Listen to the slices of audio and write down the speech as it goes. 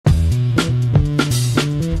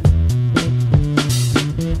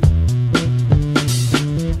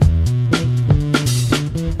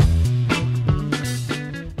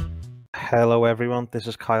this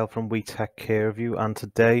is Kyle from WeTechCareOfYou, and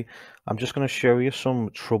today I'm just going to show you some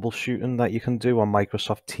troubleshooting that you can do on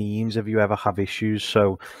Microsoft Teams if you ever have issues.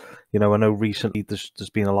 So, I know recently there's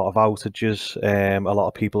been a lot of outages. A lot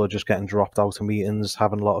of people are just getting dropped out of meetings,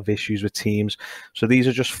 having a lot of issues with Teams. So these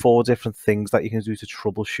are just 4 different things that you can do to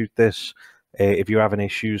troubleshoot this. If you're having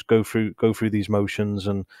issues, go through these motions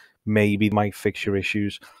and maybe might fix your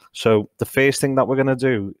issues. So the first thing that we're going to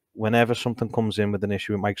do whenever something comes in with an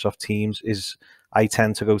issue with Microsoft Teams is I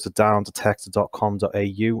tend to go to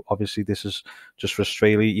downdetector.com.au. Obviously, this is just for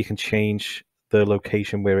Australia. You can change the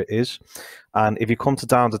location where it is. And if you come to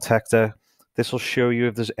Down Detector, this will show you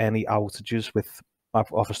if there's any outages with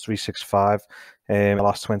Office 365 in the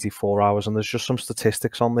last 24 hours. And there's just some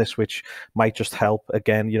statistics on this which might just help.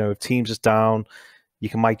 Again, if Teams is down, you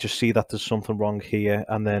might just see that there's something wrong here,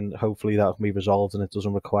 and then hopefully that can be resolved and it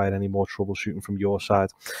doesn't require any more troubleshooting from your side.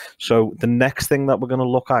 So the next thing that we're going to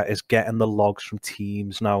look at is getting the logs from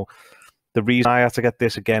Teams. Now, the reason I had to get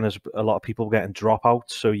this again is a lot of people getting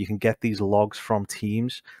dropouts, so you can get these logs from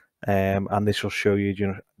Teams, and this will show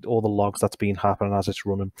you, all the logs that's been happening as it's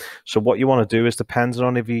running. So what you want to do is, depending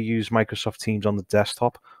on if you use Microsoft Teams on the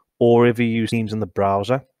desktop or if you use Teams in the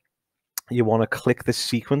browser, you want to click this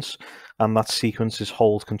sequence, and that sequence is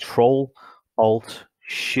hold Control, Alt,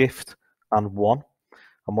 Shift, and 1.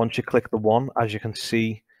 And once you click the 1, as you can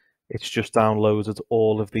see, it's just downloaded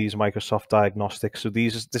all of these Microsoft diagnostics. So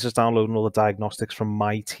this is downloading all the diagnostics from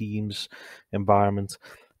my Teams environment.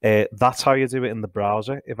 That's how you do it in the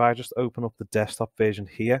browser. If I just open up the desktop version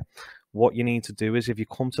here, what you need to do is if you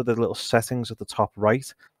come to the little settings at the top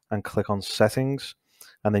right and click on Settings,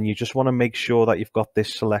 and then you just want to make sure that you've got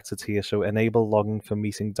this selected here. So enable logging for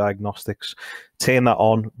meeting diagnostics. Turn that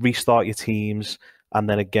on, restart your Teams, and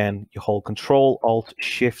then again, you hold Control, Alt,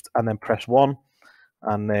 Shift, and then press 1.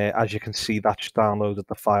 And as you can see, that just downloaded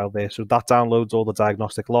the file there. So that downloads all the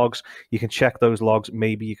diagnostic logs. You can check those logs.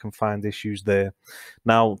 Maybe you can find issues there.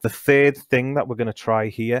 Now, the third thing that we're going to try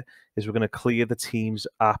here is we're going to clear the Teams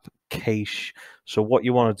app cache. So what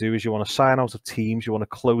you want to do is you want to sign out of Teams. You want to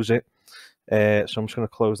close it. So I'm just going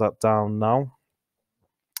to close that down now.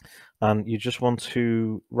 And you just want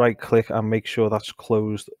to right click and make sure that's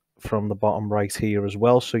closed from the bottom right here as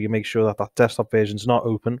well. So you make sure that that desktop version is not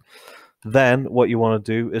open. Then what you want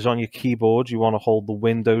to do is on your keyboard, you want to hold the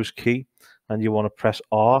Windows key and you want to press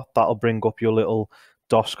R. That'll bring up your little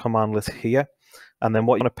DOS command list here. And then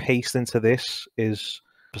what you want to paste into this is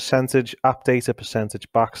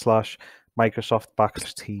 %appdata% Microsoft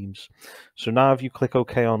 /Teams. So now if you click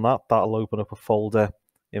OK on that, that'll open up a folder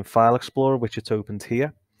in File Explorer, which it's opened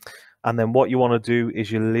here. And then what you want to do is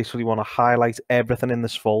you literally want to highlight everything in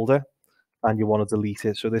this folder and you want to delete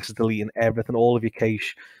it. So this is deleting everything, all of your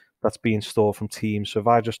cache that's being stored from Teams. So if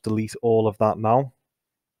I just delete all of that now,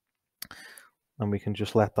 and we can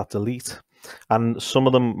just let that delete. And some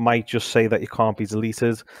of them might just say that you can't be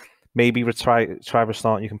deleted. Maybe try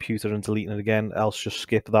restarting your computer and deleting it again, else just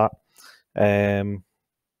skip that.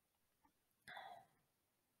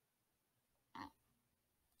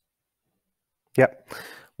 Yep.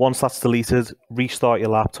 Once that's deleted, restart your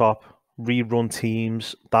laptop, rerun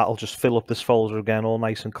Teams. That'll just fill up this folder again, all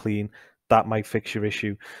nice and clean. That might fix your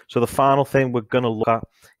issue. So the final thing we're going to look at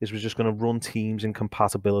is we're just going to run Teams in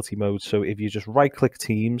compatibility mode. So if you just right-click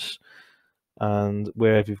Teams and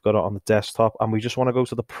wherever you've got it on the desktop, and we just want to go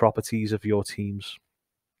to the properties of your Teams.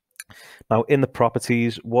 Now, in the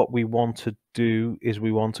properties, what we want to do is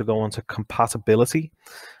we want to go onto compatibility,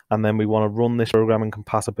 and then we want to run this program in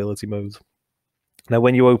compatibility mode. Now,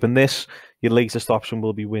 when you open this, your latest option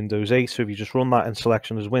will be Windows 8. So if you just run that in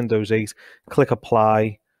selection as Windows 8, click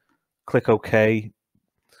Apply, click OK,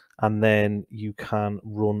 and then you can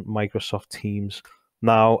run Microsoft Teams.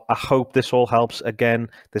 Now, I hope this all helps. Again,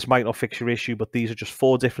 this might not fix your issue, but these are just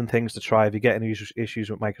 4 different things to try if you get any issues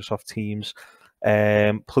with Microsoft Teams.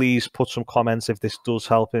 Please put some comments if this does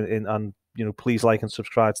help, and please like and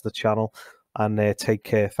subscribe to the channel, and take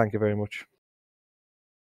care. Thank you very much.